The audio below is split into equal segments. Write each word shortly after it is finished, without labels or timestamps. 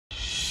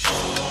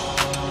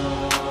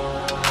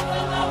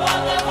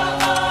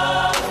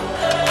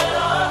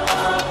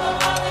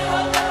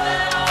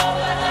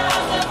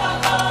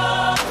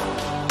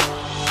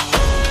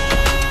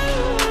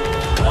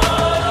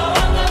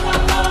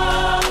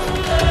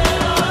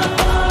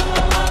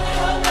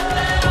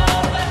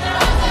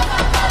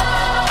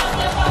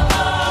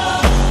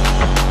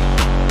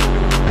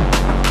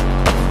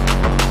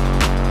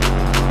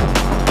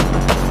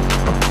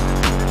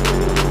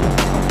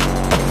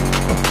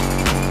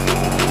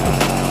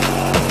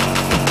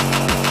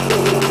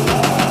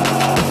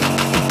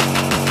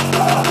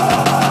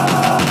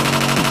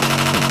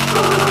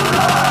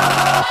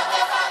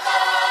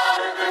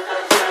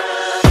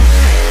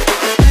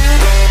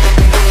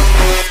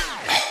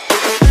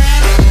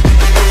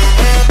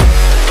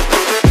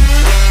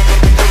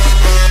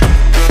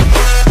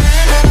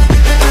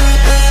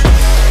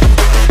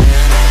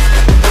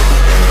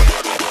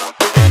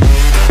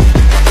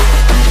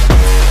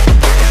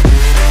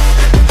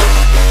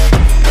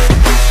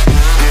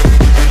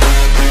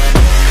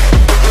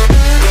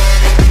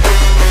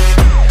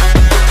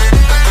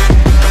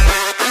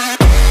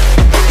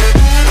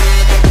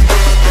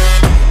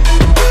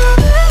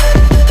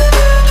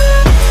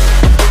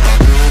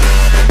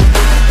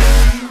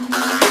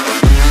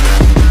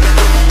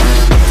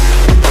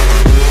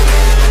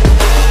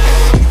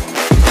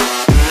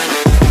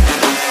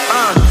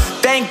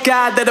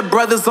God that the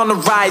brothers on the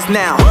rise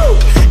now.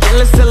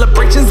 Endless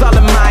celebrations all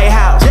in my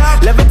house.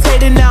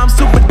 Levitating now, I'm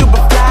super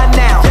duper fly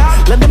now.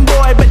 London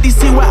boy, but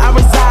DC where I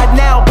reside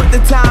now. Put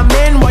the time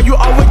in while you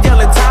always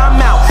yelling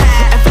time out.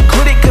 And for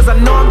quit it, cause I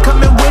know I'm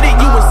coming with it.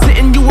 You were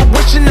sitting, you were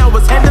wishing I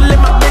was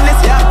handling my business.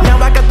 Now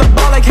I got the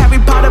ball like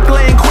Harry Potter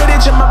playing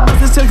Quidditch. And my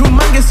business is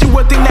humongous, you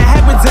would think that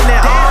happens in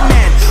there. Oh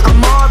man, I'm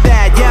all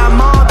that, yeah,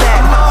 I'm all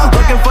that.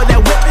 Looking for that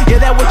whip,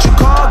 yeah, that what you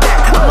call that.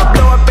 I'ma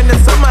blow up in the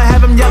summer,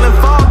 have him yelling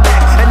fall back.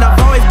 And I've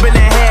always been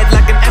ahead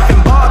like an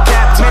effing ball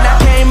cap. Man, I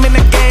came in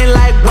the game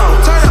like, whoa.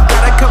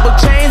 Got a couple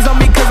chains on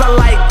me cause I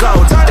like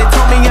gold. They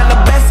told me I'm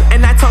the best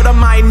and I told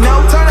them I know.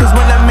 Cause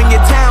when I'm in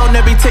your town,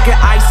 every ticket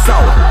I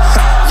sold.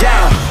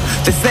 Yeah,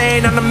 they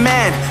saying I'm the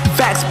man.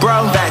 Facts,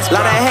 bro.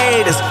 Lot of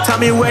haters, tell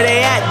me where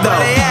they at though.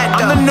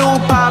 I'm the new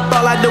pop,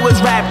 all I do is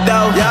rap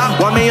though.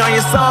 Want me on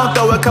your song,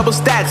 throw a couple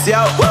stacks,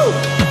 yo. Woo!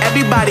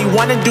 Everybody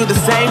wanna do the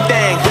same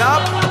thing.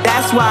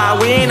 That's why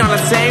we ain't on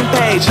the same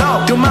page.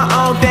 Do my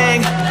own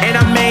thing and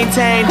I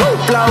maintain.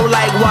 Flow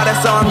like water,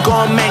 so I'm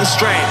going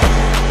mainstream.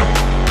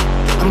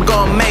 I'm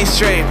going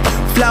mainstream.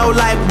 Flow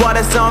like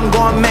water, so I'm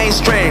going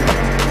mainstream.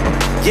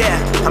 Yeah,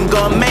 I'm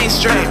going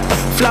mainstream.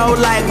 Flow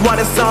like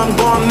water, so I'm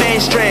going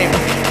mainstream.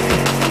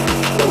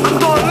 I'm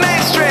going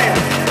mainstream.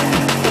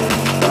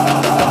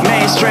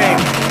 Mainstream.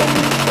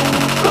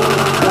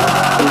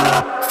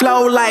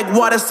 Flow like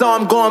water, so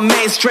I'm going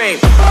mainstream.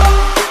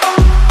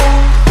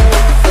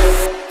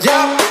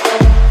 Yeah.